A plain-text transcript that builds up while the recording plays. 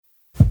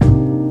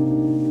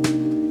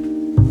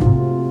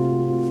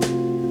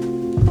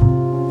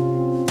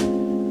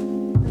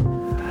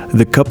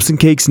The Cups and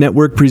Cakes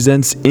Network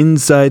presents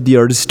Inside the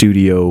Artist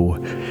Studio.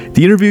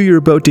 The interview you're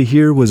about to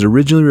hear was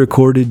originally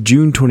recorded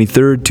June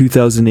 23rd,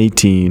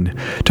 2018.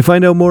 To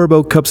find out more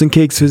about Cups and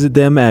Cakes, visit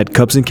them at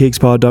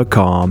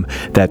cupsandcakespod.com.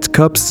 That's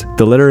cups,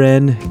 the letter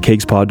N,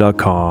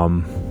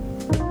 cakespod.com.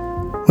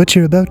 What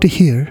you're about to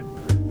hear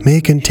may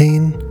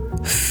contain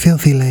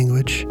filthy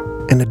language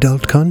and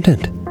adult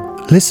content.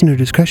 Listener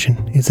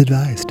discretion is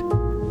advised.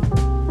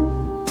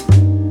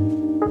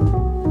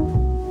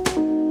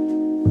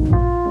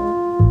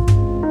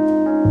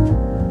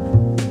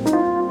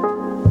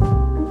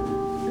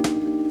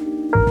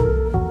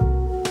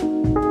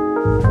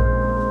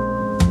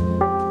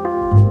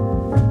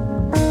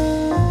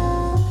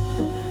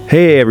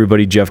 Hey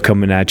everybody, Jeff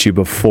coming at you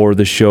before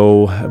the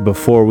show.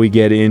 Before we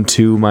get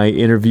into my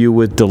interview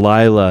with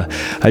Delilah,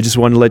 I just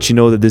want to let you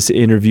know that this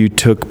interview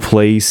took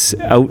place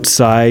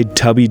outside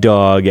Tubby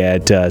Dog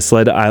at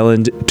Sled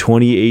Island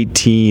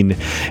 2018.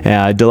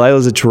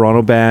 Delilah's a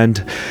Toronto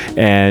band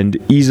and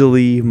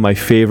easily my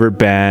favorite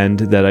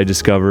band that I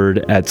discovered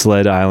at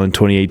Sled Island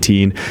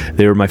 2018.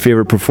 They were my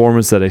favorite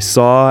performance that I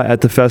saw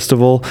at the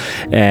festival,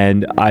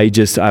 and I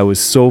was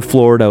so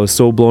floored. I was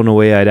so blown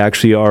away. I'd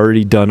actually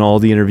already done all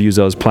the interviews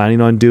I was planning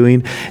on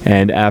doing,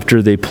 and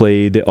after they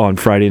played on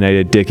Friday night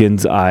at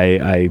Dickens,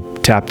 I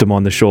tapped him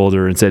on the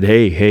shoulder and said,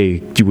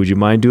 hey, would you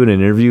mind doing an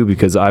interview,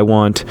 because I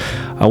want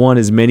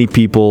as many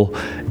people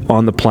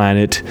on the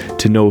planet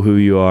to know who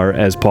you are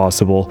as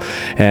possible,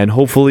 and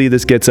hopefully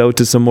this gets out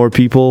to some more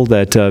people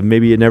that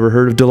maybe had never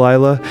heard of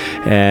Delilah,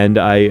 and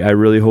I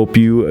really hope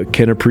you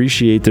can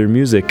appreciate their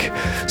music.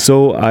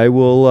 So I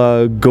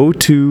will go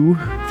to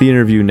the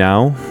interview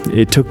now.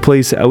 It took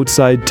place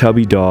outside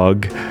Tubby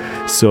Dog.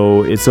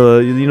 So it's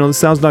the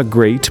sound's not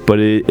great, but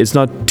it's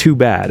not too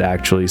bad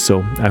actually. So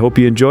I hope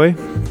you enjoy.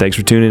 Thanks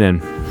for tuning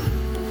in.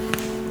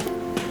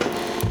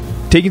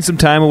 Taking some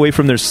time away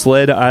from their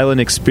Sled Island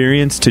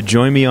experience to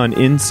join me on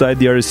Inside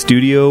the Artist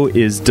Studio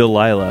is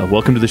Delilah.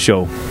 Welcome to the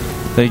show.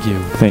 Thank you.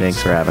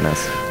 Thanks for having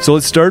us. So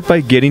let's start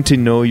by getting to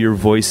know your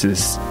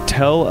voices.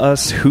 Tell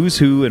us who's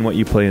who and what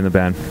you play in the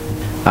band.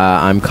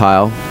 I'm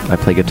Kyle. I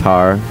play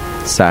guitar,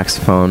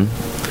 saxophone,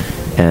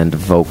 and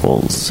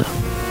vocals.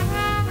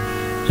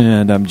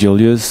 And I'm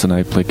Julius, and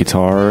I play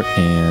guitar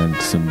and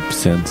some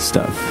synth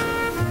stuff.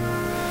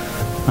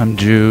 I'm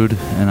Jude,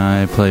 and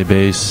I play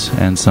bass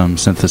and some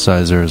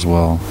synthesizer as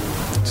well.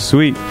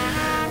 Sweet.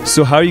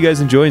 So how are you guys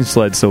enjoying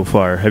Sled so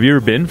far? Have you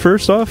ever been,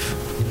 first off?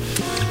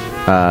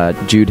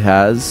 Jude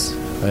has.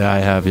 Yeah, I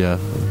have, yeah.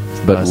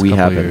 But we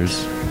haven't.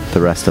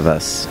 The rest of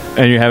us.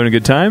 And you're having a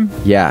good time?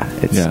 Yeah,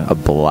 it's a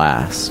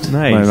blast.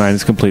 Nice. My mind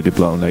is completely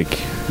blown. Like,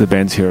 the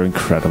bands here are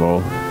incredible.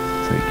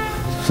 It's like,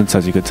 it's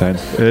such a good time.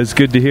 It's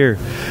good to hear.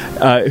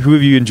 Who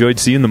have you enjoyed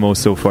seeing the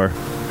most so far?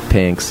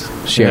 Pinks.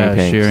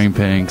 Shearing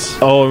Pinks.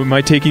 Oh, am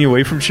I taking you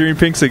away from Shearing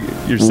Pinks?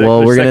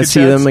 Well, we're going to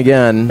see them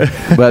again,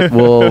 but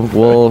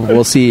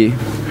we'll see.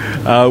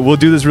 We'll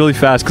do this really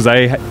fast because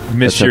I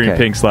missed Shearing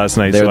Pinks last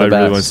night, so I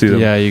really want to see them.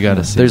 Yeah, you got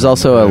to see There's them.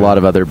 also a lot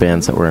of other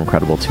bands that were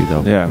incredible too,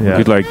 though. Yeah,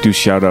 we could do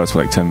shout-outs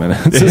for 10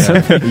 minutes.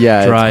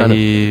 Yeah, Dry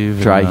Heave,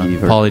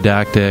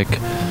 Polydactic,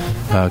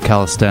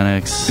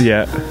 Calisthenics.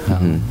 Yeah.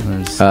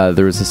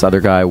 There was this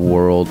other guy,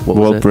 World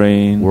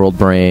Brain. World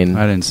Brain.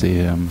 I didn't see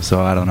him,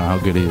 so I don't know how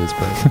good he is,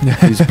 but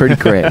he's pretty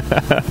great.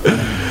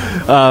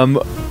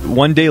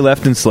 One day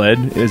left in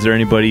Sled. Is there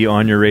anybody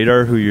on your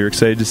radar who you're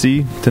excited to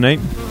see tonight?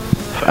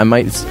 I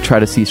might try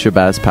to see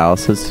Shabazz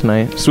Palaces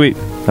tonight. Sweet.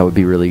 That would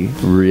be really,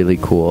 really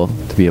cool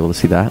to be able to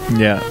see that.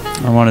 Yeah.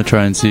 I want to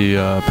try and see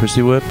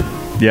Prissy Whip.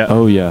 Yeah.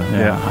 Oh,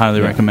 yeah.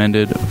 Highly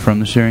recommended from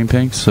the Shearing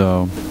Pinks,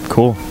 so...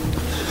 Cool.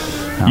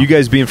 You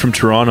guys being from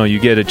Toronto, you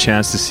get a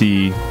chance to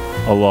see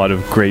a lot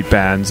of great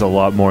bands, a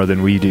lot more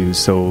than we do.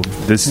 So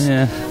this...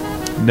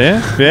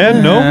 No?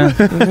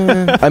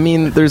 I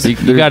mean,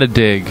 you got to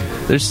dig.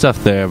 There's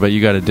stuff there, but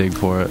you got to dig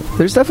for it.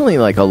 There's definitely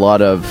a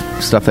lot of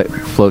stuff that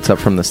floats up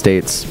from the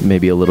States,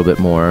 maybe a little bit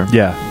more.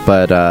 Yeah.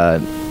 But, I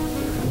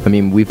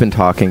mean, we've been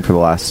talking for the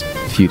last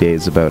few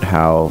days about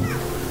how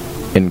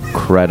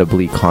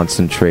incredibly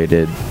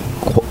concentrated,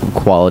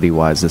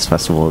 quality-wise, this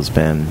festival has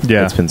been.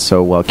 Yeah. It's been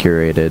so well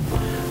curated.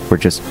 We're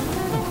just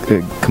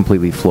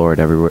completely floored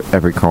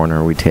every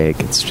corner we take.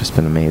 It's just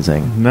been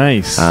amazing.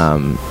 Nice.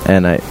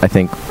 And I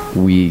think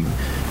we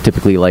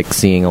typically like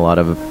seeing a lot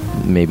of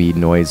maybe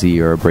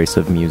noisy or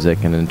abrasive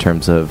music, and in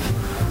terms of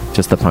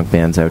just the punk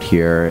bands out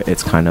here, I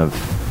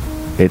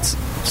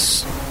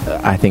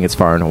think it's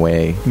far and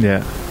away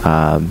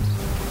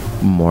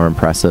more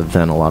impressive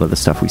than a lot of the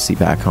stuff we see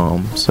back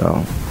home.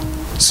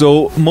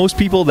 So most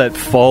people that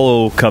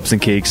follow Cups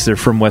and Cakes, they're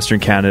from Western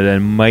Canada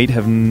and might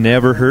have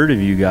never heard of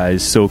you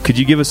guys. So could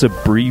you give us a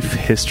brief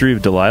history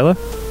of Delilah?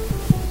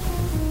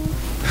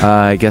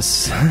 I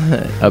guess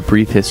a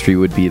brief history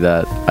would be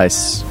that I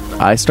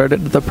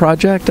started the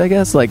project, I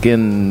guess,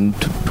 in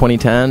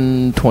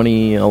 2010,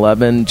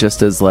 2011,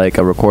 just as a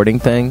recording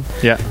thing.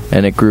 Yeah.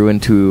 And it grew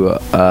into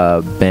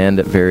a band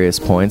at various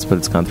points, but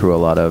it's gone through a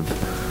lot of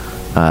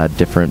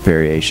different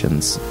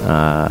variations.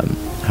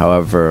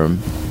 However,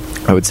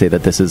 I would say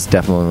that this is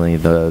definitely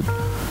the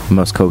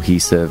most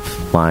cohesive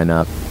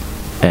lineup,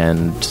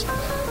 and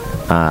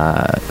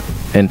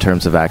in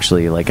terms of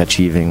actually like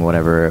achieving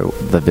whatever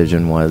the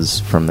vision was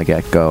from the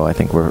get-go, I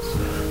think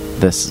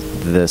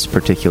this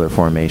particular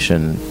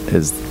formation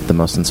is the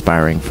most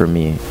inspiring for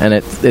me. And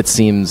it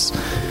seems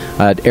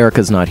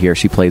Erica's not here,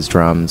 she plays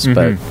drums,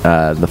 but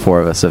the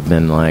four of us have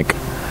been like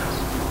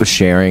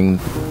sharing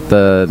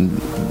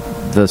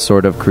the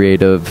sort of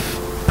creative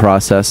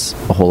process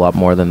a whole lot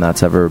more than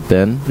that's ever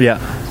been.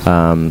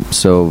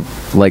 So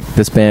like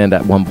this band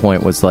at one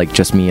point was like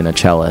just me and a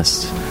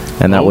cellist,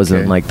 and that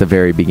wasn't like the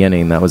very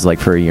beginning. That was like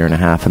for a year and a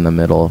half in the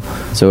middle.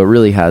 So it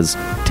really has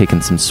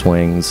taken some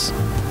swings,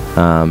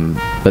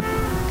 but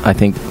I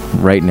think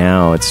right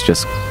now it's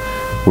just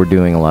we're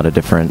doing a lot of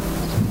different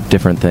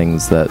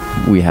things that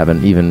we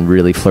haven't even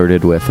really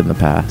flirted with in the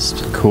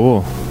past.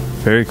 Cool.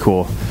 Very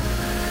cool.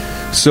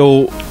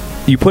 So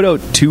you put out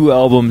 2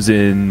 albums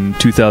in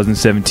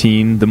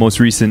 2017, the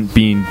most recent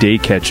being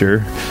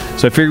Daycatcher.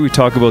 So I figured we'd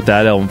talk about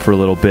that album for a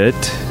little bit.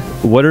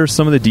 What are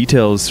some of the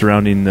details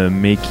surrounding the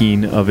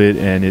making of it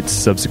and its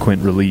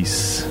subsequent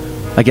release?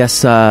 I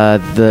guess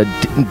the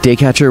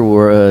Daycatcher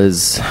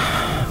was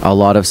a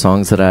lot of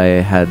songs that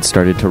I had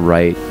started to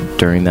write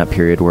during that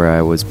period where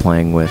I was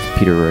playing with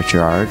Peter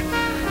Richard,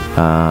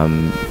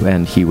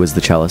 and he was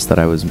the cellist that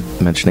I was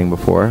mentioning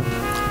before.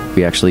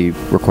 We actually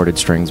recorded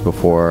strings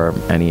before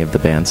any of the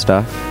band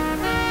stuff,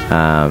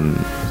 and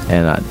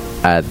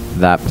at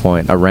that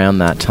point, around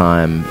that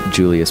time,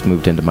 Julius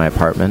moved into my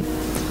apartment,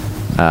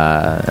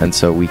 and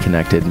so we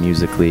connected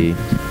musically.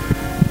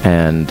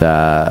 And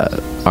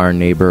our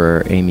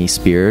neighbor Amy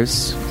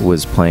Spears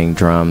was playing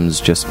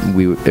drums.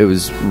 It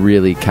was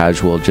really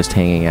casual, just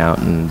hanging out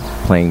and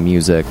playing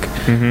music.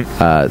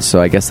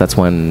 So I guess that's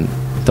when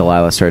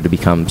Delilah started to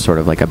become sort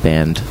of like a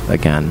band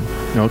again.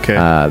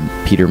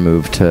 Peter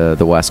moved to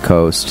the West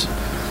Coast,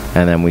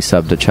 and then we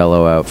subbed a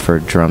cello out for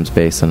drums,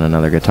 bass, and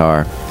another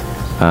guitar.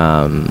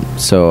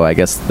 So I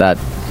guess that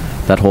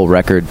whole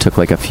record took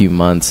like a few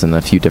months and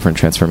a few different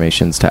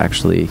transformations to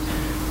actually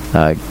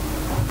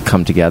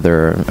come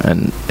together,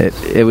 and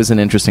it was an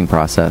interesting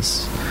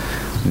process.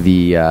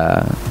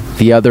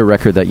 The other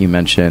record that you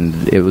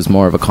mentioned, it was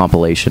more of a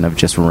compilation of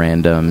just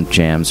random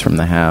jams from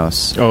the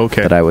house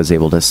that I was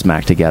able to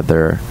smack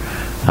together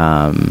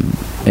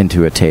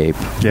into a tape,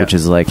 which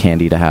is like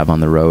handy to have on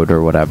the road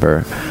or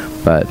whatever.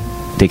 But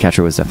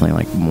Daycatcher was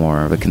definitely like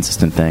more of a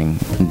consistent thing.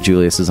 And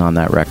Julius is on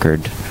that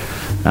record,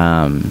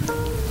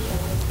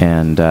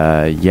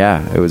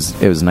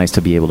 it was nice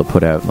to be able to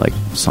put out like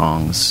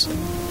songs.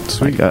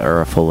 Like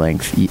or a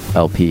full-length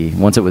LP.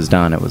 Once it was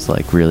done, it was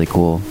like really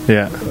cool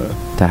to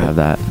have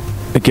that.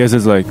 I guess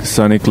it's like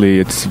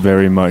sonically it's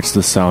very much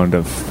the sound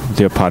of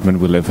the apartment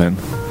we live in,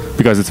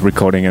 because it's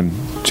recording in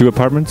 2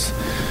 apartments.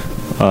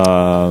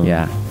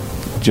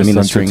 Just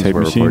the strings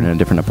were recorded in a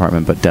different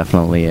apartment, but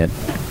definitely it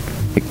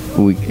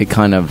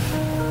kind of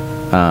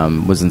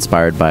was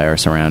inspired by our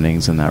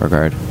surroundings in that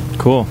regard.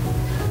 Cool.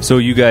 So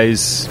you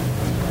guys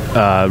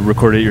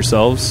recorded it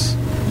yourselves?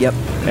 Yep.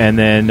 And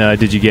then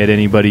did you get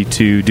anybody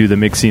to do the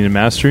mixing and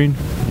mastering?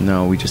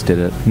 No, we just did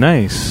it.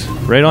 Nice.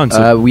 Right on.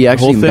 So we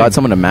actually got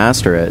someone to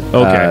master it.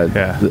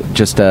 Okay.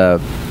 Just a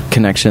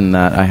connection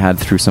that I had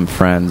through some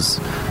friends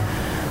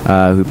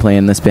who play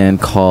in this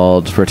band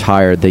called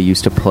Retired. They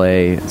used to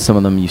play, some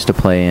of them used to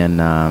play in,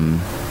 what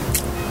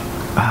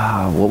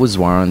was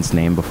Warren's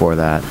name before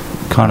that?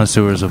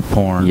 Connoisseurs of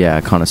Porn.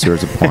 Yeah,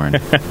 Connoisseurs of Porn.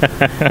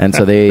 And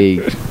so they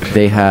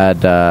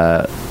had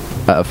a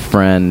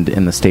friend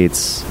in the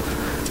States,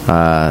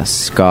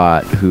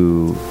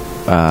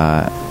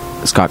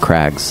 Scott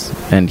Craggs,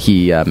 and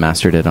he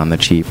mastered it on the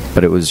cheap,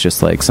 but it was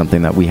just like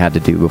something that we had to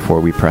do before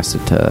we pressed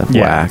it to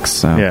wax.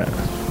 So. Yeah.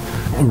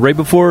 Right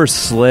before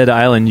Sled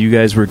Island, you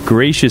guys were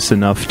gracious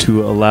enough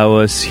to allow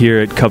us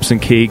here at Cups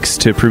and Cakes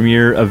to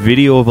premiere a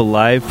video of a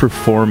live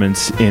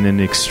performance in an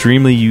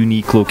extremely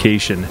unique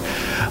location.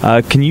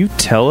 Can you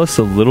tell us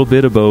a little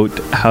bit about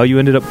how you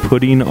ended up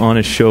putting on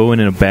a show in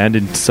an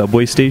abandoned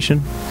subway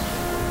station?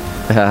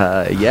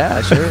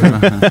 Yeah, sure.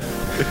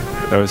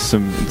 That was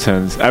some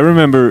intense. I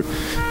remember,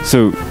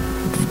 so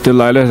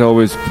Delilah had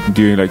always been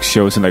doing like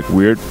shows in like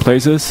weird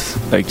places.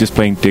 Like just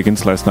playing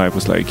Dickens last night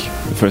was like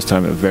the first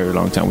time in a very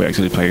long time we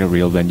actually played a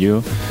real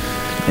venue.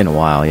 In a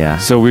while, yeah.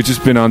 So we've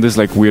just been on this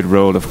like weird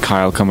road of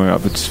Kyle coming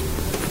up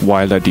with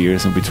wild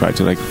ideas, and we tried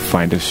to like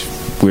find a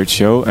weird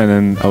show. And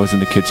then I was in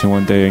the kitchen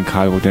one day and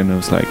Kyle walked in and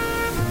was like,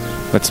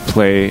 let's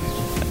play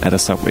at a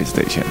subway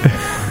station.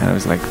 And I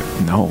was like,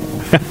 no.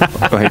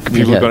 Like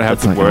people are gonna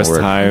have the worst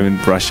time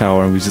in rush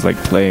hour, and we just like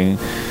playing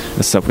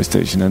a subway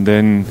station. And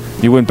then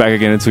you went back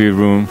again into your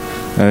room,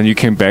 and then you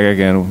came back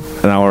again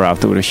an hour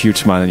after with a huge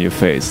smile on your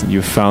face, and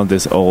you found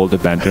this old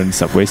abandoned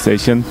subway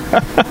station.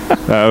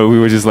 We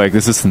were just like,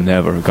 this is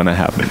never gonna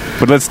happen,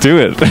 but let's do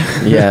it.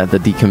 Yeah, the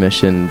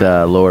decommissioned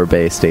Lower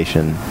Bay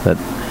station. That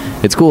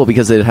it's cool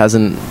because it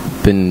hasn't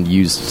been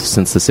used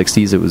since the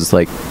 60s. It was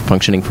like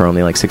functioning for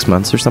only like 6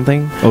 months or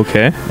something.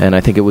 Okay. And I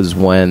think it was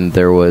when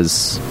there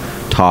was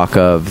talk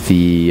of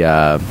the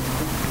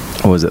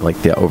what was it,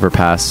 like the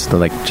overpass,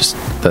 like just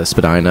the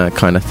Spadina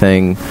kind of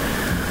thing.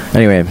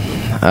 Anyway,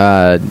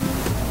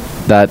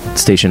 that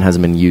station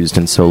hasn't been used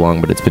in so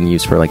long, but it's been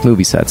used for like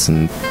movie sets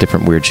and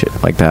different weird shit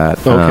like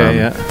that. Okay,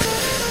 yeah.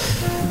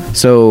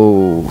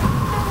 So,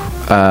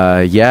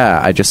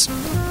 I just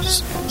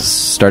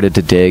started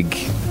to dig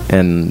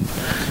and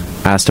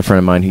asked a friend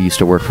of mine who used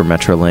to work for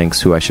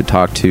Metrolinx who I should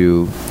talk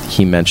to.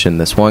 He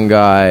mentioned this one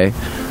guy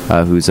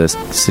who's a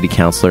city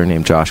councilor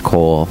named Josh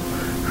Cole,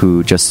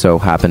 who just so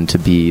happened to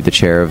be the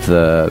chair of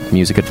the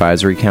Music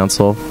Advisory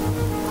Council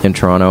in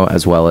Toronto,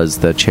 as well as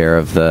the chair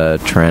of the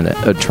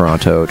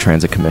Toronto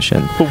Transit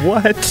Commission.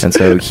 What? And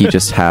so he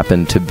just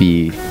happened to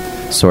be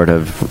sort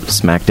of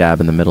smack dab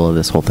in the middle of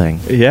this whole thing.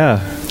 Yeah.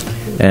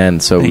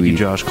 And so thank you,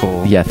 Josh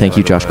Cole. Yeah, thank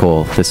you, Josh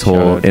Cole. This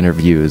whole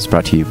interview is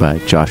brought to you by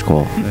Josh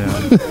Cole.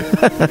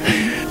 Yeah.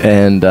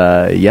 And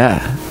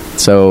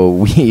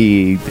so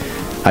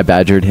I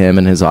badgered him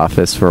in his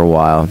office for a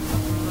while,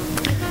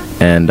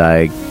 and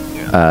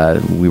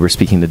we were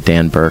speaking to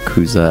Dan Burke,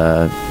 who's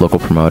a local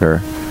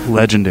promoter.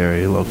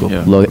 Legendary local.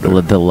 Yeah.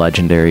 The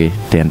legendary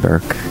Dan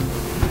Burke.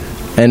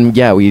 And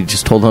yeah, we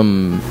just told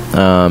him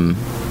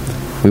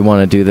we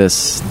want to do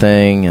this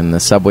thing in the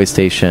subway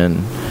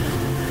station.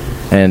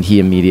 And he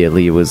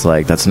immediately was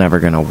like, "That's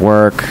never going to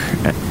work."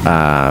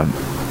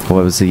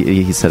 What was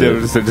he said? It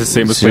was the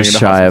same as just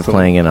shy of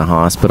playing in a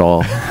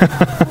hospital.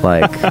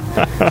 Like,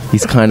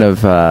 he's kind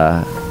of.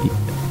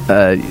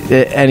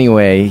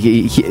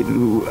 Anyway,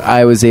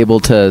 I was able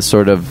to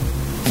sort of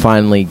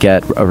finally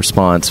get a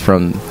response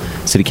from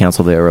City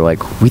Council. They were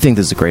like, "We think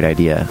this is a great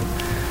idea."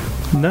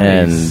 Nice.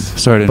 And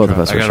sorry to both of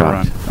us were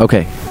shocked.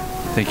 Okay.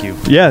 Thank you.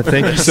 Yeah,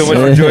 thank you so much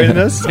for joining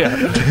us.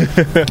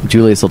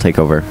 Julius will take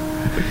over.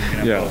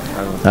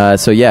 Yeah.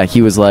 So yeah,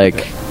 he was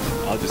like,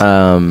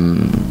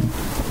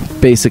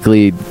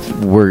 basically,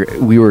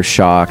 we were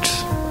shocked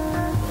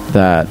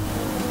that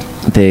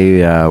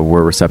they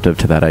were receptive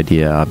to that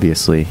idea.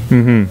 Obviously.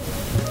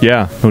 Mm-hmm.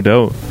 Yeah, no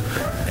doubt.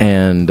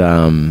 And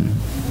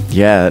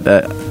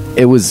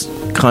it was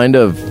kind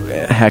of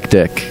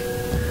hectic,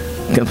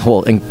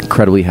 well,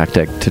 incredibly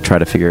hectic to try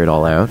to figure it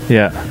all out.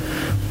 Yeah,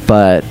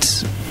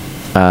 but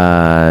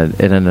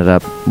it ended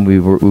up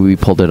we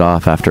pulled it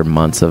off after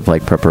months of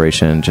like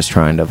preparation, just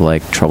trying to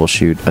like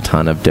troubleshoot a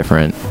ton of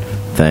different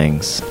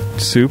things.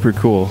 Super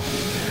cool.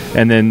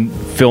 And then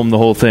film the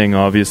whole thing,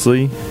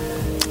 obviously.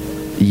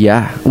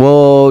 Yeah,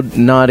 well,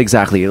 not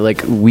exactly.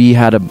 Like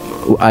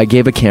I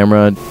gave a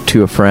camera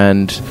to a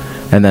friend,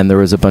 and then there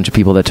was a bunch of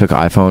people that took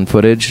iPhone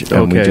footage,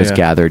 and we just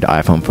gathered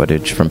iPhone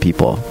footage from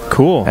people.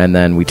 Cool. And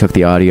then we took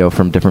the audio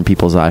from different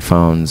people's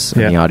iPhones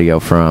and the audio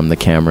from the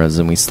cameras,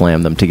 and we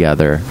slammed them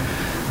together,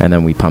 and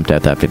then we pumped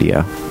out that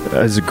video.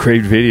 That's a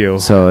great video.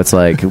 So it's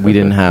like we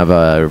didn't have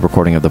a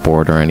recording of the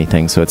board or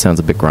anything, so it sounds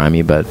a bit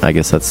grimy, but I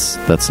guess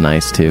that's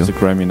nice too. It was a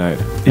grimy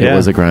night. It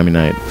was a grimy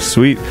night.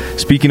 Sweet.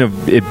 Speaking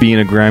of it being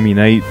a grimy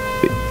night,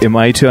 am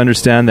I to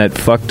understand that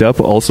Fucked Up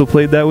also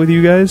played that with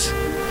you guys?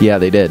 Yeah,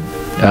 they did.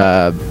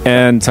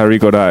 And Tyreek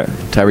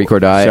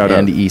Ordai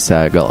and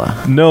Issa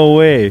Gullah. No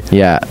way.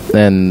 Yeah,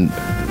 and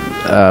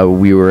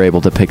we were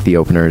able to pick the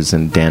openers,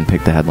 and Dan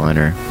picked the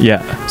headliner.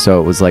 Yeah. So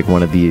it was like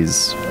one of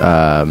these.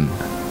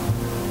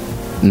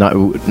 Not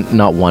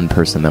one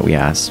person that we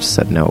asked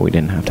said no. We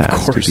didn't have to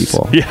ask two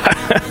people.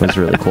 Yeah, it was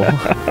really cool.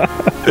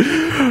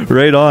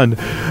 Right on.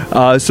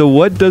 So,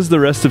 what does the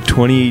rest of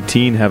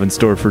 2018 have in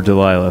store for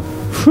Delilah?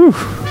 Whew.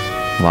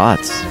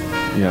 Lots.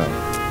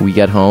 Yeah. We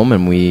get home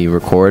and we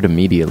record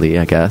immediately,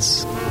 I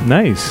guess.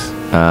 Nice.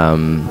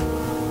 Our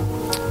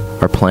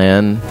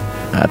plan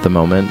at the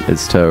moment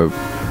is to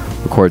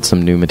record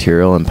some new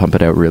material and pump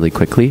it out really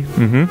quickly.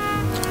 Mm-hmm.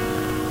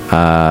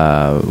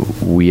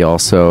 We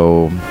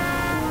also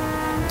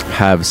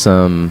have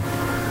some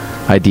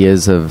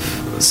ideas of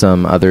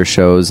some other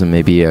shows and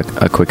maybe a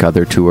quick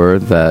other tour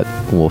that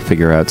we'll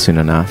figure out soon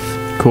enough.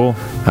 Cool.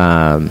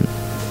 I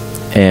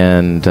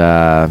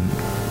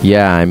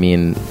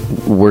mean,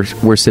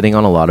 we're sitting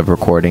on a lot of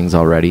recordings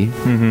already.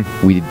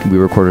 Mm-hmm. We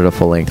recorded a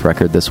full-length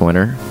record this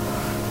winter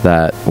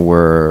that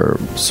we're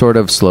sort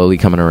of slowly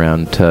coming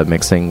around to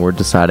mixing. We're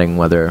deciding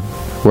whether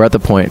we're at the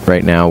point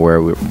right now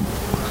where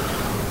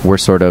we're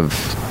sort of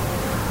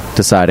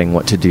deciding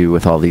what to do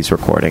with all these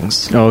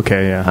recordings.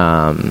 Okay,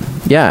 yeah.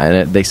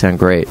 And they sound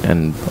great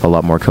and a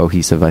lot more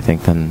cohesive, I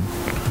think, than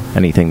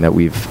anything that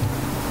we've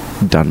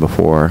done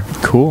before.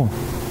 Cool.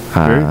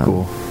 Very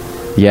cool.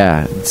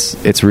 Yeah,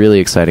 it's really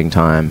exciting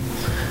time.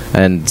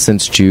 And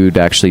since Jude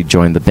actually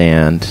joined the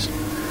band,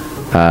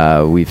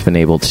 we've been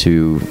able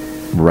to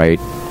write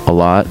a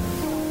lot,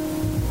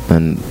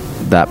 and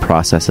that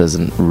process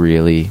hasn't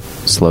really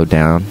slowed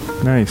down.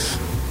 Nice.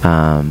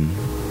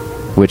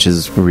 Which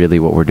is really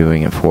what we're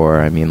doing it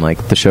for. I mean,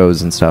 like, the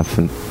shows and stuff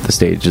and the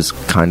stage is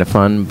kind of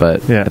fun,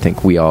 but I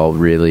think we all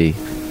really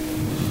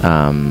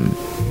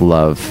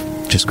love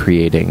just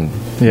creating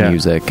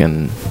music,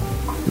 and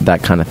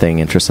that kind of thing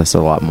interests us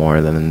a lot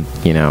more than,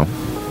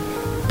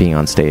 being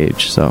on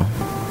stage. So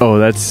Oh,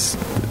 that's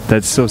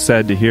so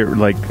sad to hear.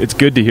 Like, it's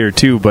good to hear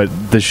too, but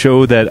the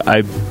show that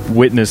I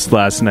witnessed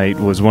last night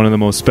was one of the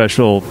most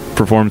special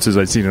performances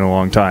I've seen in a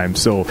long time.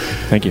 So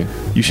Thank you.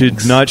 you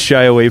should not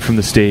shy away from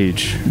the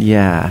stage.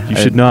 Yeah. You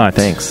should not.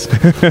 Thanks.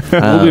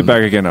 We'll be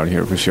back again out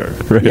here for sure.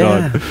 Right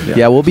Yeah. on.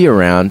 Yeah, we'll be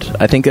around.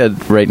 I think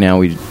right now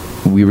we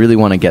really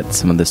want to get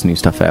some of this new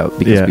stuff out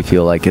because Yeah. we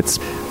feel like it's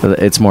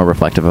more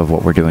reflective of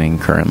what we're doing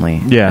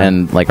currently. Yeah.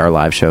 And like our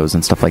live shows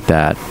and stuff like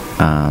that.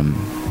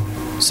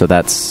 So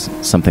that's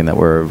something that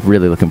we're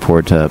really looking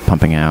forward to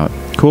pumping out.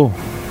 Cool.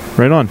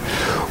 Right on.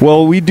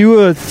 Well, we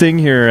do a thing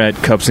here at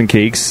Cups and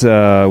Cakes.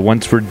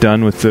 Once we're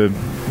done with the,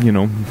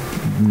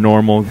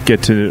 normal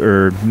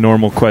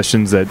normal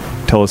questions that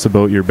tell us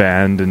about your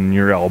band and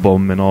your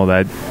album and all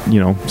that,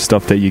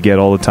 stuff that you get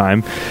all the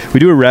time.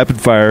 We do a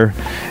rapid fire,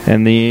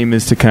 and the aim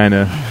is to kind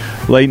of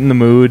lighten the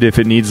mood if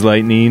it needs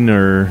lightening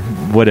or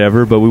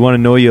whatever. But we want to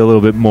know you a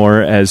little bit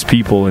more as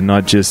people and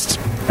not just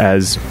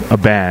as a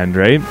band,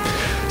 right?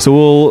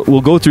 So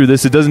we'll go through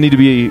this. It doesn't need to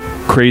be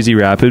crazy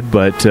rapid,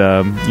 but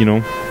the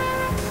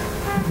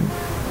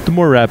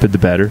more rapid, the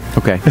better.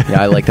 Okay.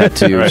 Yeah, I like that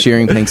too. Right.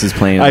 Shearing Pinks is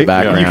playing in the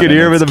background. You can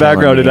hear him in the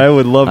background, and I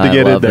would love to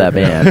get in there. I love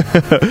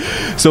that band.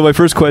 So my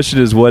first question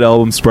is, what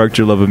album sparked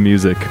your love of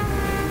music?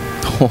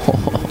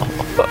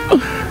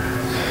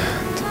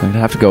 I'd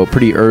have to go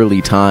pretty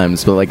early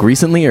times, but like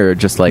recently or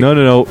just like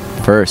No.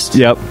 first?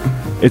 Yep.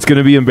 It's going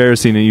to be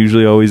embarrassing. It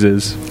usually always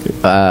is.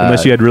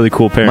 Unless you had really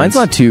cool parents. Mine's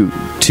not too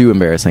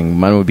embarrassing.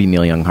 Mine would be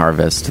Neil Young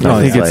Harvest.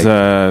 I think it's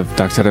like,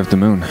 Dark Side of the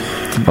Moon.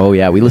 oh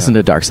yeah, we listened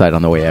to Dark Side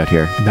on the way out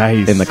here.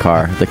 Nice. In the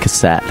car, the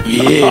cassette.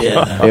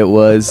 Yeah. It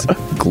was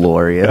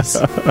glorious.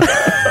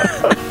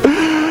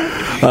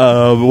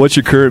 What's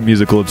your current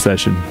musical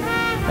obsession?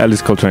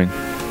 Alice Coltrane.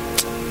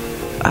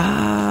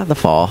 The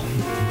Fall.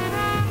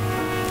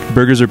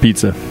 Burgers or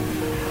pizza?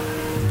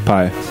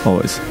 Pie.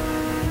 Always.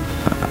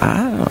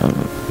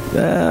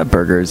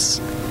 Burgers.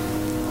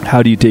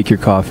 How do you take your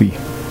coffee?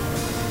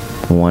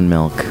 1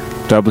 milk.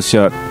 Double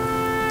shot.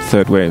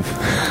 Third wave.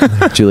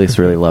 Julius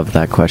really loved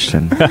that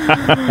question.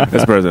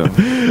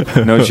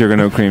 Espresso. No sugar,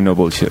 no cream, no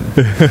bullshit.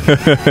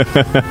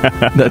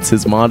 That's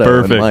his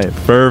motto in life.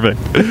 Perfect.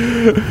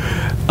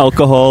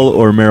 Alcohol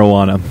or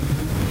marijuana?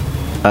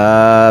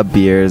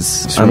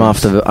 Beers.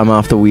 Shrooms. I'm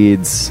off the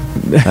weeds.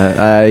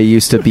 I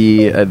used to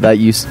be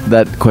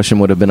that question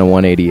would have been a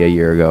 180 a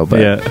year ago, but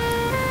Yeah.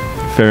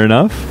 Fair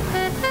enough.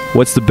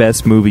 What's the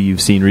best movie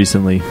you've seen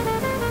recently?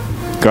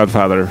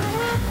 Godfather.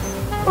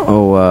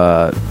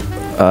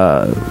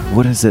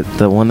 what is it?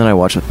 The one that I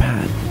watched with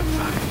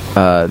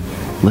Pat.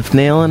 Lift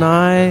Nail and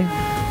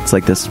I. It's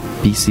like this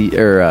BC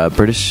or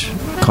British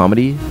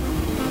comedy.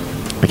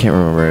 I can't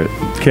remember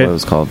what it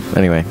was called.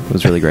 Anyway, it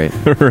was really great.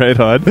 Right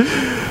on.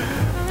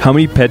 How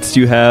many pets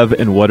do you have,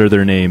 and what are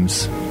their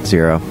names?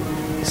 0.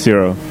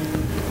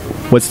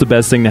 What's the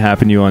best thing to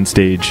happen to you on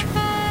stage?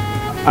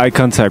 Eye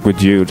contact with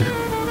Jude.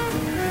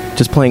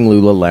 Just playing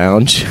Lula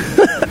Lounge.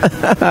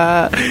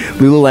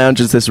 Lula Lounge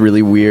is this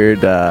really weird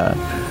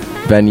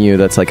venue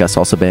that's like a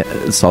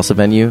salsa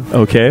venue.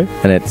 Okay.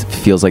 And it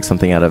feels like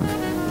something out of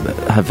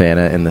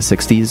Havana in the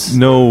 60s.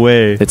 No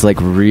way. It's like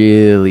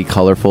really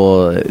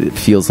colorful. It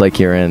feels like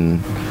you're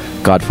in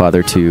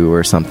Godfather 2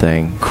 or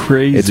something.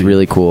 Crazy. It's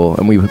really cool.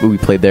 And we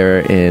played there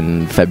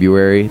in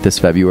this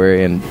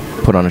February, and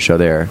put on a show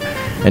there.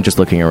 And just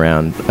looking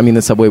around, I mean,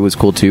 the subway was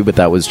cool too, but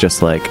that was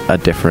just like a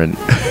different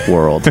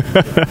world.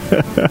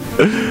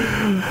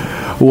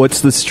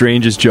 What's the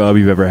strangest job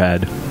you've ever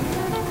had?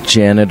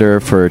 Janitor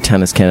for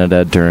Tennis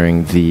Canada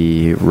during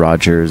the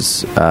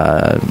Rogers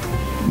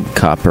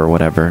Cup or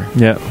whatever.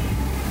 Yeah.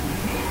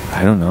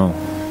 I don't know.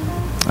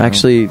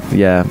 Actually,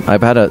 yeah,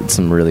 I've had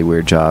some really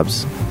weird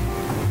jobs.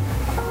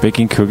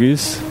 Baking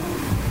cookies.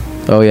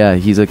 Oh yeah,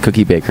 he's a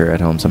cookie baker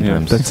at home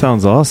sometimes. That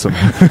sounds awesome.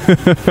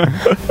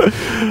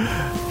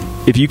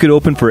 If you could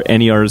open for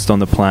any artist on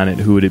the planet,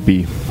 who would it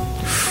be?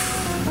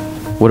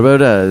 What about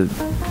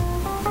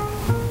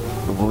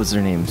what was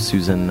her name?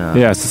 Susan.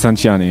 Susan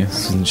Ciani.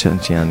 Susan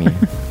Ciani.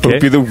 It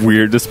would be the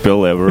weirdest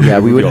bill ever. Yeah,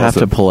 we would have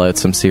to pull out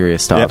some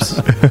serious stops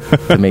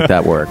to make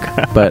that work.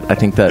 But I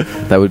think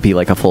that would be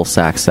like a full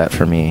sax set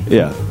for me.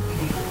 Yeah.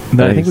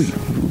 But I think we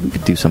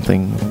could do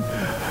something.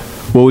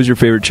 What was your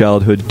favorite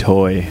childhood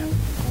toy?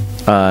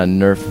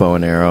 Nerf bow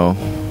and arrow.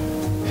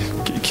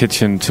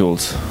 Kitchen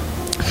tools.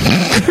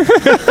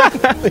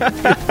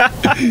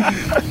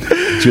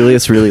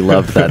 Julius really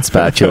loved that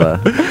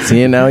spatula.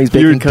 See, and now he's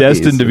baking You're cookies.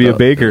 destined to be a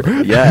baker.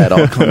 Yeah, it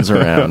all comes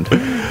around.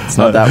 It's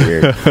not that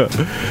weird.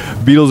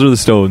 Beatles or the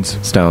Stones?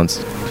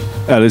 Stones.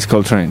 Alice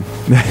Coltrane.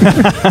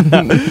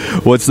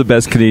 What's the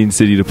best Canadian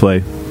city to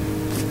play?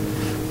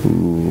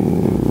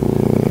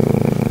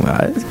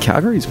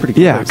 Calgary's pretty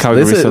close. Yeah,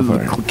 Calgary's so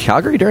far.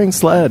 Calgary during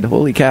Sled.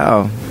 Holy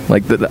cow.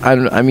 Like,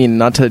 I mean,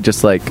 not to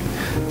just like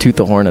toot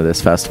the horn of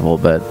this festival,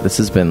 but this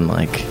has been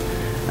like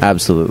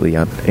absolutely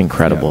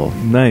incredible.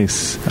 Yeah.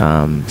 Nice.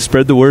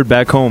 Spread the word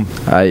back home.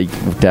 I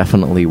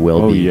definitely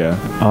will be. Yeah.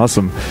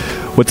 Awesome.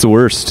 What's the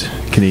worst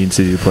Canadian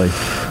city to play?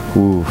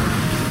 Ooh.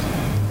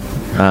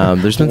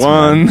 There's been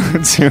some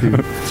 1, 2,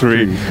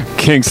 3.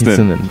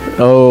 Kingston.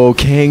 Oh,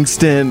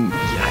 Kingston.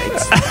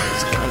 Yikes.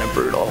 It's kind of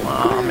brutal.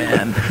 Oh,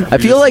 man. I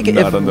feel like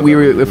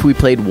if we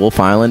played Wolf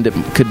Island, it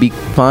could be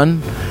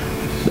fun.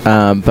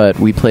 But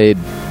we played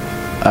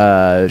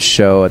a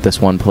show at this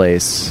one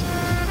place.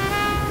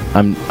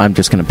 I'm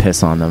just going to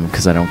piss on them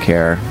because I don't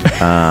care.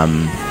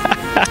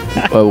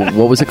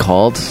 What was it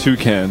called?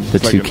 Toucan. The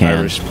Toucan. Like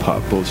Irish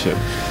pop bullshit.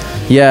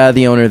 Yeah,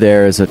 the owner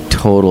there is a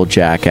total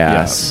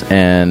jackass. Yeah.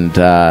 And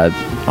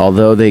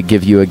although they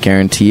give you a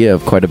guarantee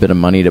of quite a bit of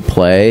money to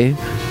play,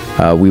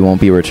 we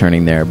won't be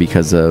returning there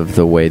because of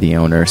the way the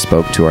owner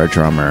spoke to our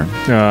drummer.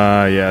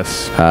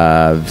 Yes.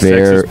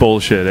 Sexist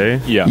bullshit, eh?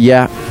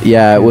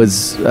 Yeah. It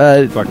was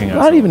fucking not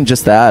asshole. even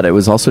just that. It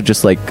was also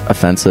just like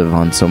offensive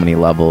on so many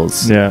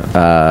levels.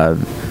 Yeah.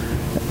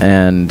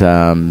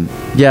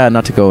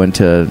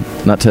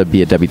 Not to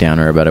be a Debbie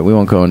Downer about it. We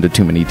won't go into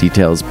too many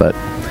details, but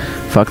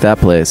fuck that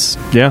place.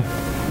 Yeah,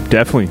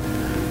 definitely.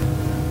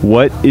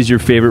 What is your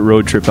favorite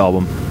road trip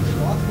album?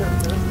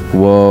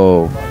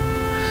 Whoa.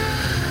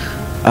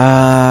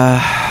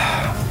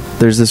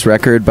 There's this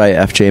record by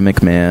F.J.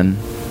 McMahon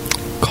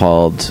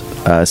called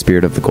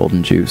Spirit of the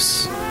Golden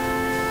Juice,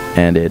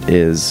 and it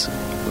is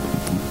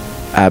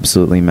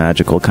absolutely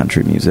magical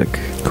country music.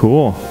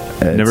 Cool.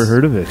 Never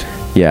heard of it.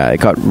 Yeah, it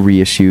got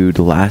reissued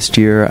last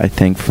year, I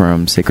think,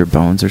 from Sacred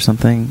Bones or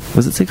something.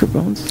 Was it Sacred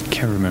Bones?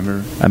 Can't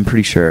remember. I'm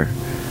pretty sure.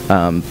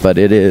 But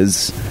it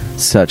is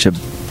such a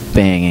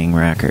banging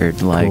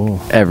record. Like, cool.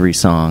 Every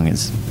song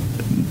is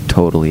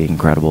totally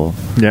incredible.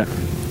 Yeah.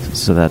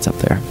 So that's up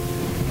there.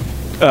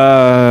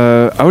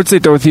 I would say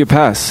Dorothea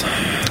Pass.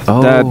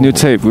 Oh. That new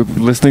tape. We're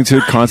listening to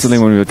it constantly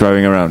when we were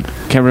driving around.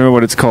 Can't remember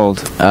what it's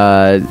called.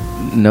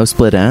 No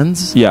Split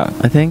Ends? Yeah.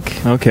 I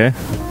think. Okay.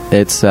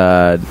 It's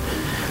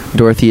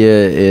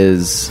Dorothea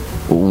is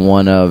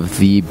one of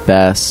the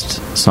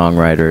best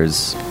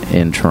songwriters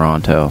in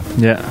Toronto.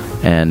 Yeah.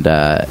 And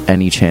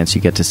any chance you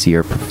get to see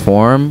her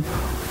perform,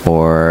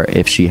 or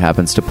if she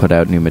happens to put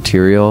out new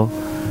material,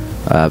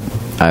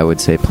 I would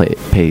say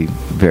pay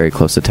very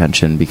close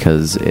attention,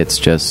 because it's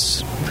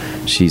just,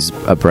 she's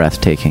a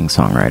breathtaking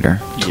songwriter.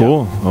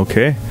 Cool.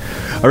 Okay.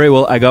 All right.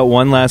 Well, I got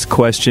one last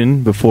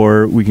question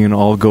before we can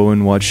all go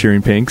and watch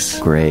Shearing Pinks.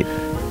 Great.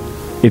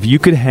 If you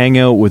could hang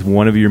out with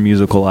one of your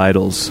musical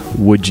idols,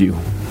 would you?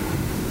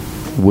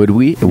 Would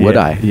we? Would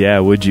I? Yeah,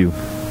 would you?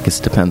 I guess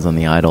it depends on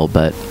the idol,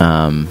 but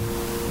God.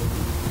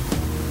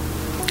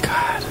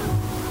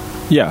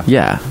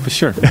 Yeah, for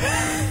sure.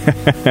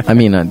 I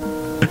mean,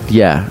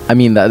 yeah. I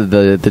mean,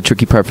 the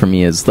tricky part for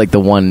me is, like, the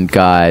one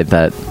guy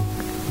that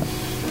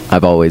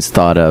I've always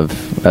thought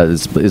of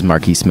is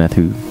Marky Smith,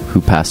 who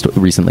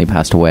recently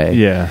passed away.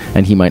 Yeah.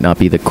 And he might not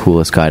be the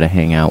coolest guy to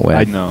hang out with.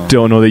 I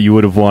don't know that you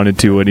would have wanted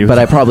to when he was... But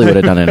I probably would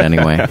have done it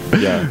anyway.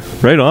 Yeah.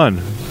 Right on.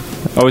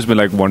 I've always been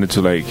wanted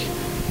to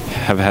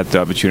have had the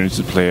opportunity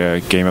to play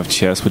a game of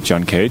chess with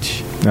John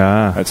Cage.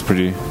 That's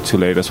pretty too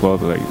late as well,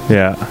 but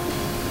yeah.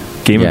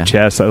 Game of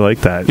chess, I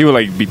like that. He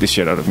would beat the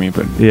shit out of me,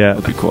 but yeah,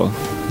 it'd be cool.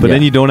 But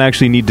then you don't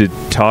actually need to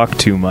talk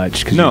too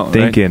much because you're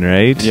thinking,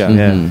 right? Yeah.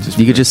 Mm-hmm.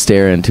 You could just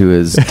stare into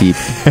his deep,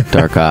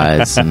 dark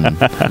eyes and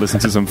listen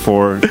to some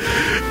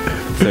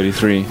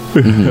 433.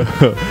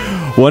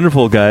 Mm-hmm.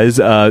 Wonderful, guys.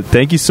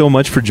 Thank you so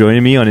much for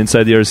joining me on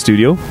Inside the Artist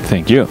Studio.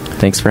 Thank you.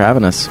 Thanks for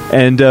having us.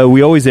 And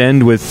we always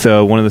end with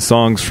one of the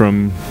songs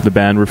from the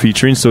band we're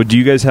featuring. So do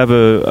you guys have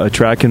a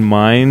track in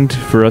mind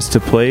for us to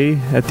play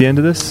at the end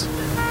of this?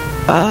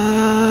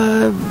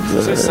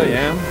 Yes, I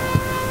am.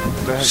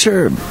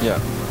 Sure. Yeah.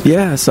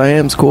 Yeah,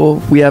 Siam's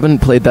cool. We haven't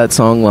played that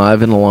song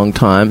live in a long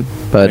time,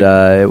 but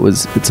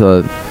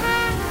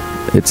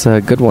it's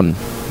a good one.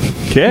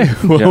 Okay,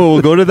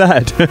 we'll go to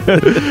that.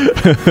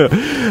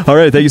 All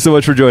right, thank you so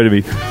much for joining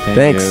me.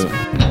 Thanks. You.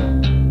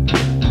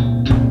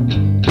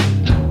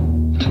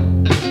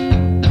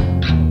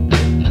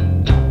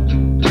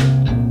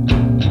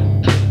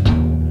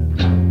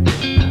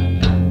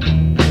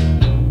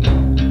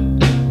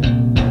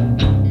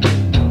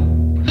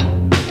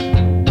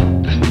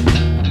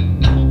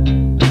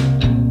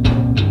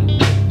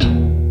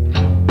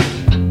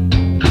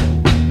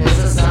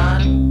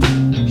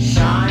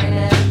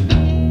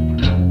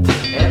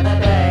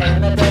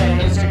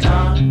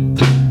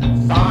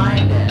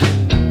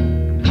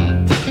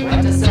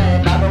 What to say?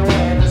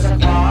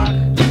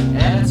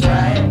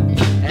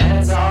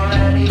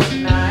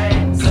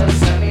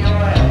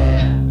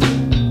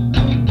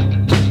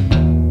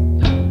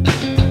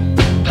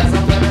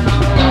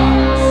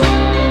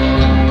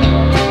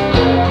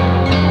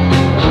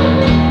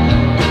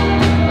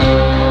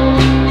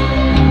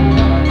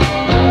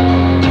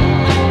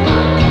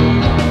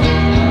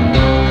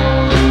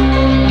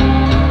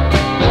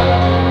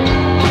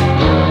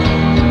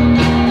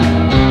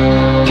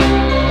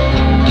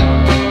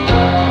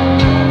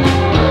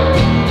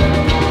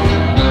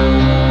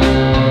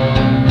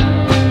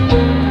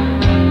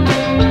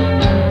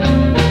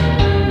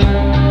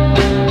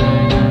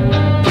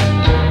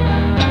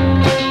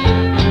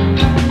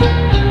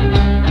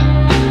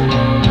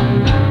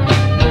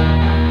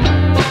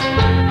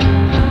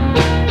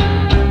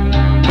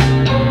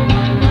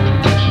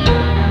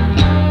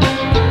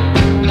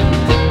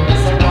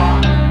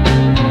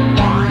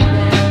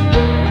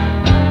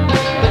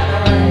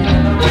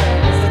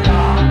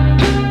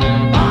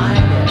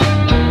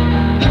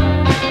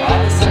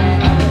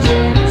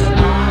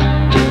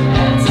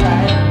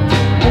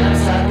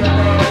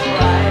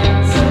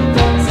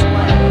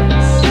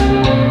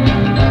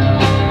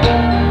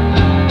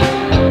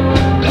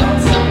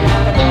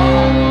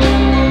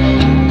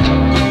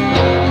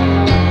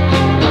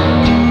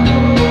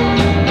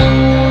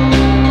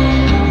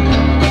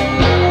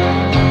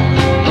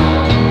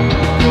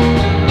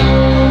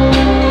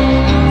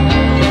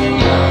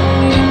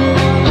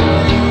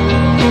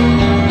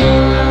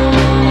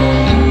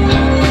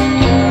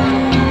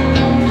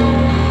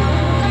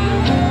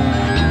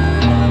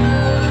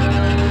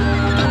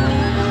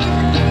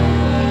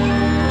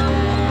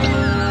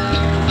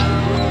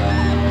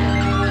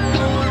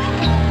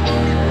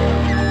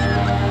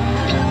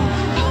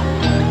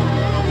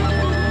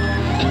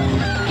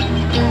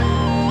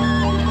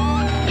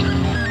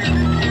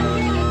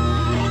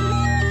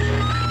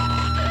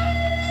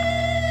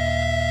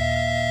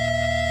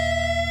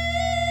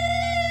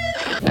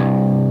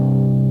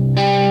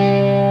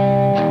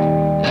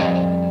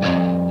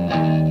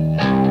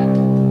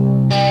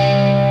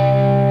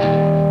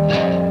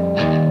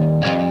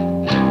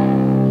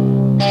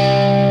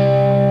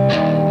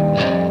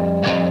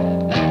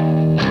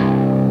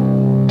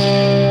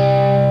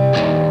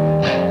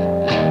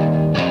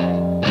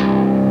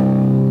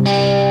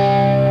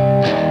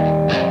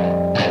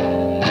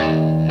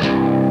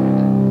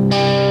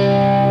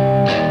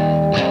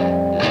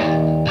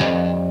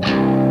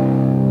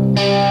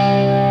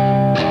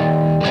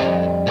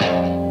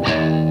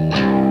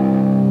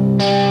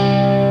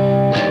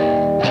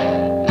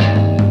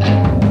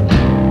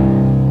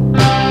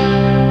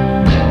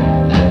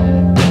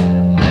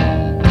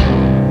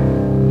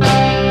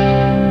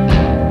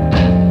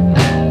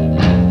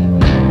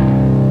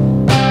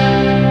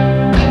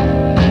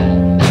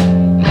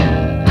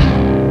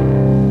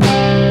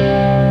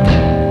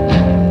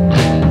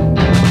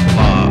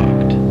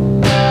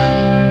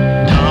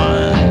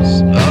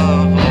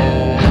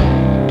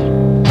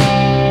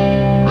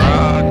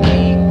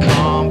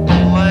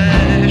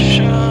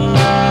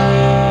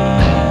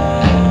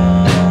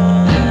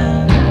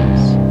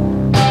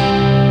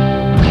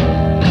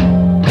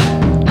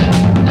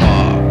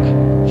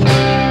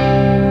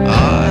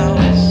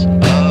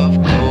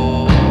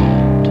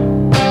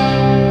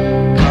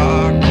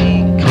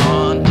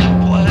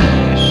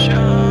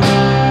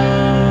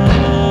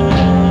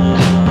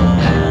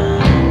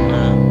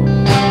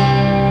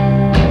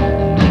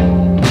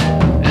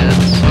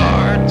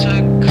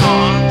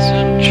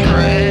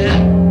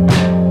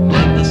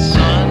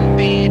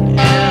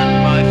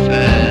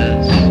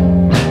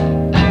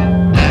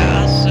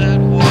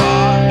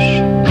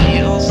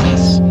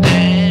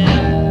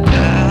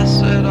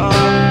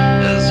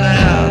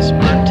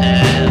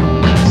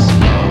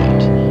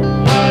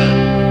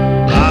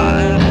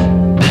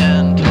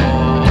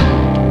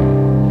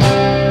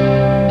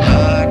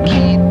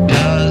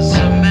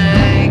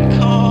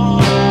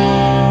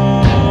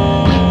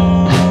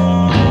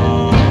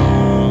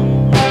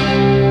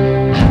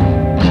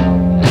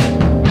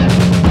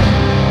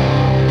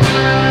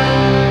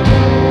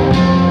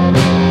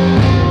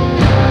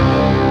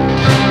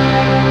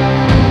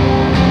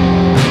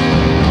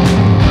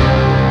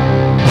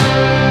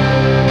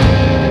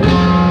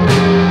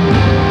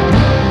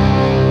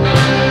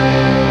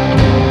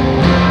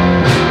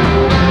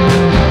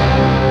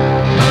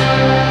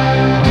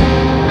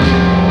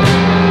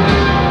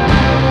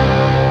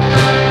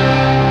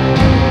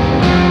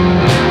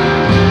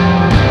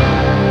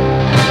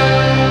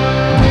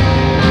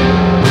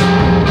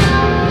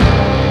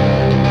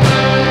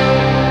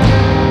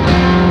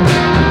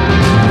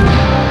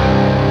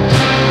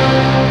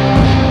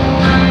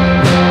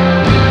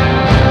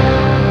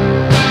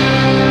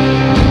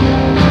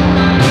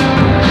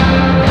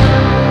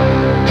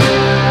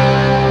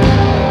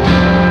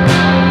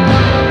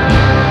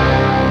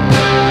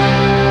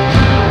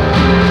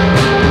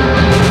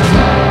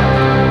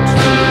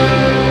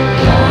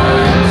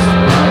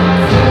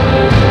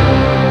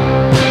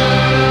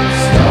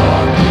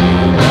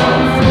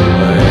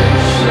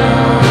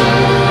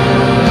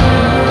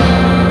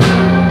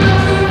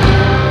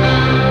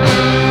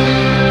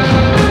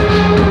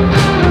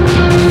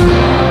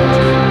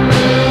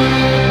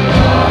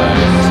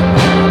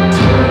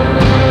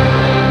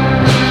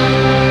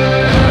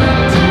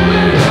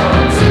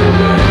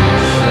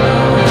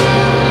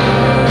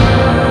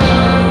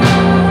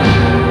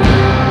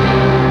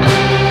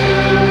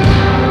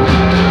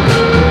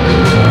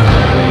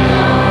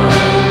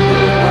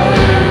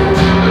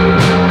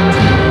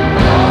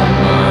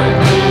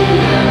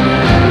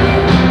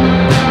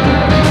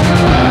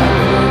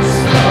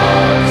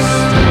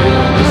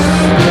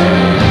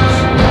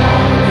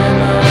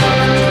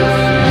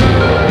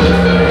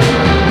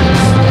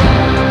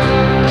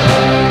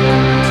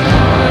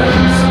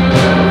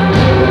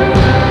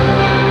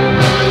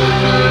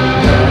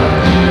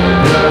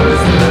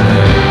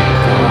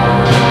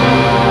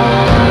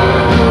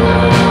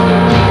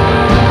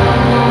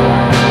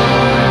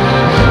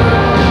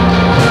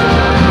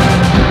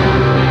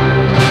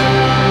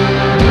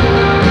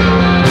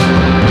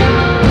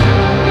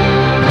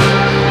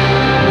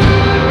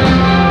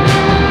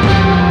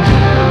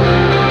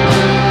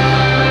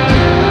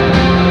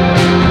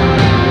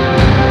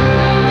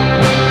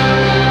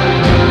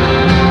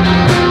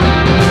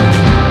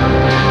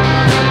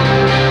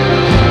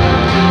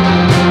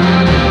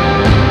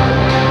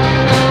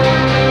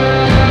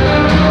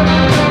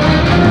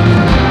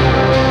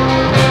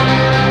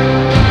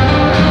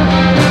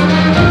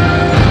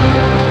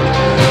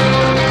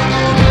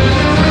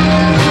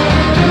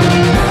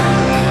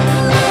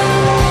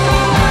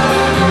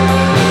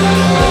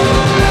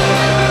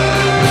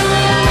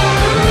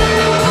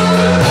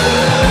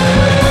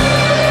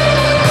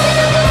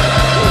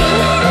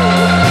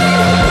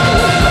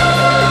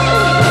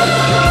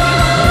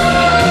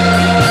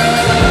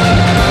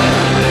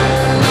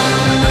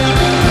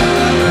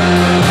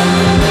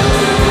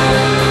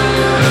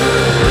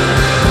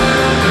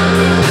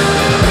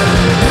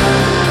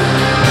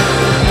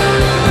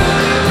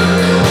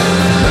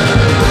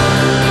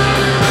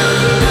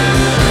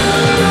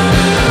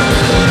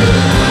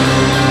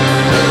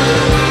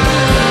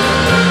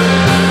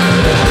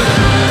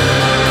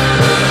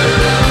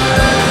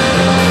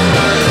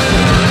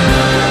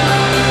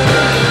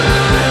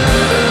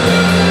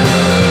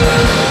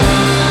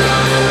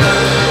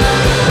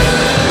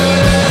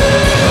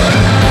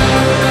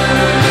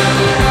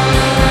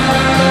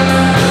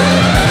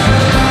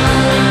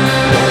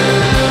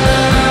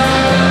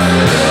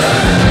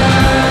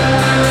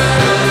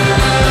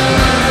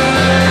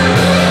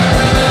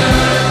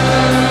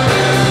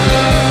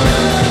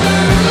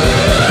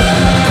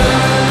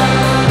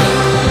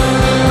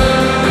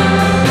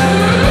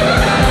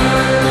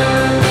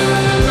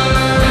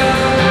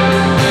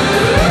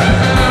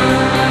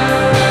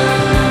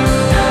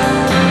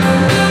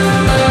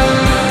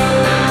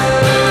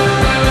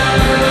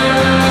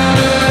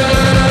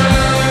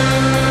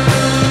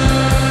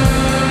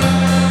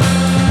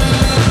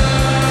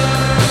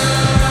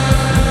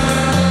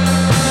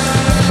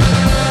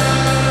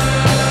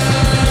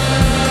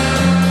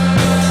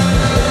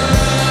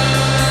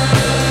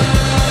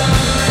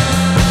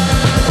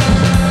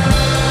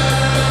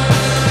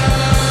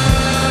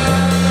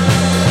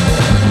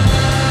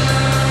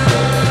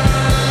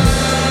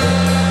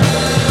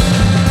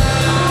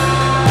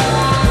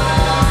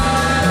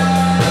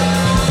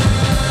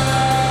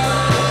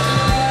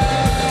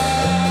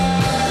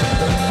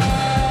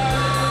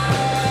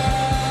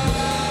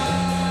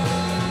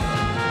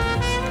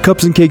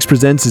 Cups and Cakes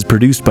Presents is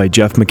produced by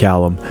Jeff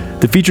McCallum.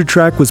 The featured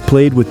track was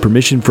played with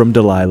permission from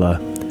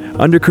Delilah.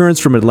 Undercurrents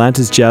from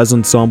Atlantis Jazz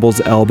Ensemble's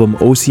album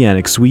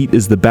Oceanic Suite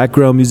is the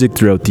background music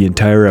throughout the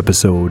entire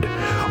episode.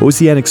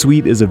 Oceanic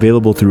Suite is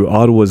available through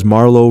Ottawa's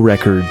Marlowe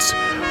Records.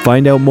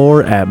 Find out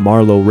more at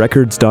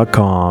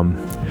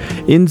marlowerecords.com.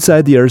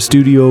 Inside the Art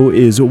Studio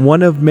is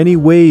one of many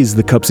ways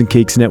the Cups and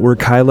Cakes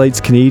Network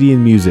highlights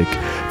Canadian music.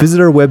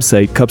 Visit our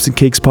website,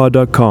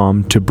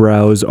 cupsandcakespod.com, to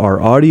browse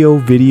our audio,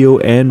 video,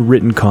 and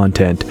written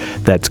content.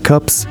 That's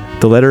cups,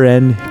 the letter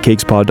N,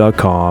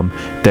 cakespod.com.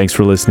 Thanks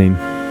for listening.